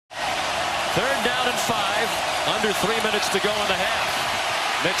Third down and 5. Under 3 minutes to go in the half.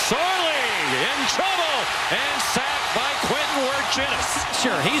 McSorley in trouble and sacked by Quintin Wirginis.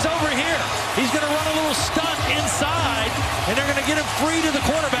 Sure, he's over here. He's going to run a little stunt inside, and they're going to get him free to the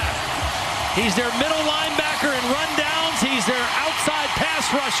quarterback. He's their middle linebacker in rundowns. He's their outside pass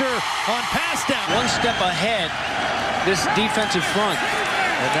rusher on pass down. One step ahead, this defensive front.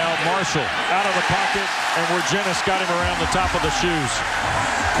 And now Marshall out of the pocket, and Wirginis got him around the top of the shoes.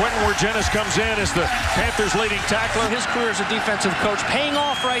 Quintin Wirginis comes in as the Panthers' leading tackler. His career as a defensive coach paying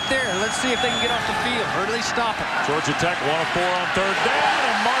off right there. Let's see if they can get off the field, or at least stop him. Georgia Tech 1 of 4 on third down,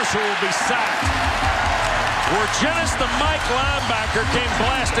 and Marshall will be sacked. Wirginis, the Mike linebacker, came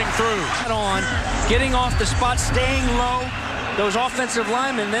blasting through. On, getting off the spot, staying low. Those offensive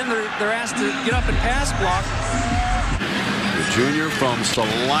linemen, then they're asked to get up and pass block. The junior from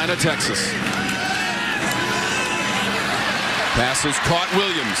Salina, Texas. Pass is caught.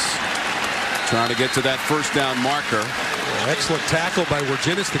 Williams trying to get to that first down marker. Excellent tackle by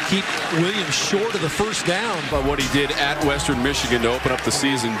Wirginis to keep Williams short of the first down. By what he did at Western Michigan to open up the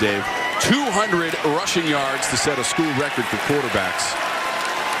season, Dave. 200 rushing yards to set a school record for quarterbacks.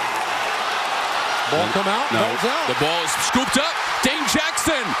 Ball come out. No, Ball's out. the ball is scooped up. Dane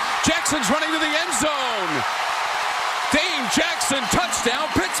Jackson. Jackson's running to the end zone. Dane Jackson,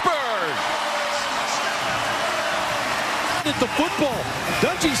 touchdown, Pittsburgh. At the football.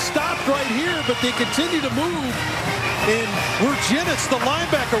 Dungey stopped right here, but they continue to move. And Wirginis, the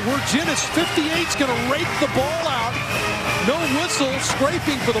linebacker, Wirginis, 58's going to rake the ball out. No whistle,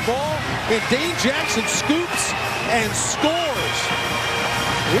 scraping for the ball. And Dane Jackson scoops and scores.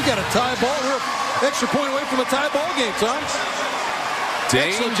 We got a tie ball. We're an extra point away from a tie ball game, Tom.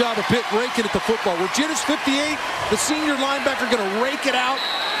 Excellent job of Pitt raking at the football. Wirginis, 58, the senior linebacker, going to rake it out.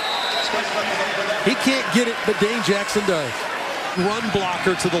 He can't get it, but Dane Jackson does. Run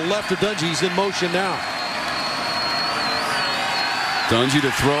blocker to the left of Dungey. He's in motion now. Dungey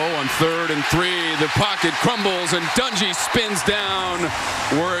to throw on 3rd and 3. The pocket crumbles, and Dungey spins down.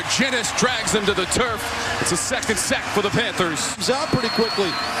 Wirginis drags him to the turf. It's a second sack for the Panthers. He's out pretty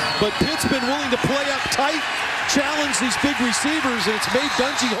quickly, but Pitt's been willing to play up tight, challenge these big receivers, and it's made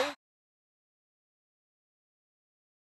Dungey hold.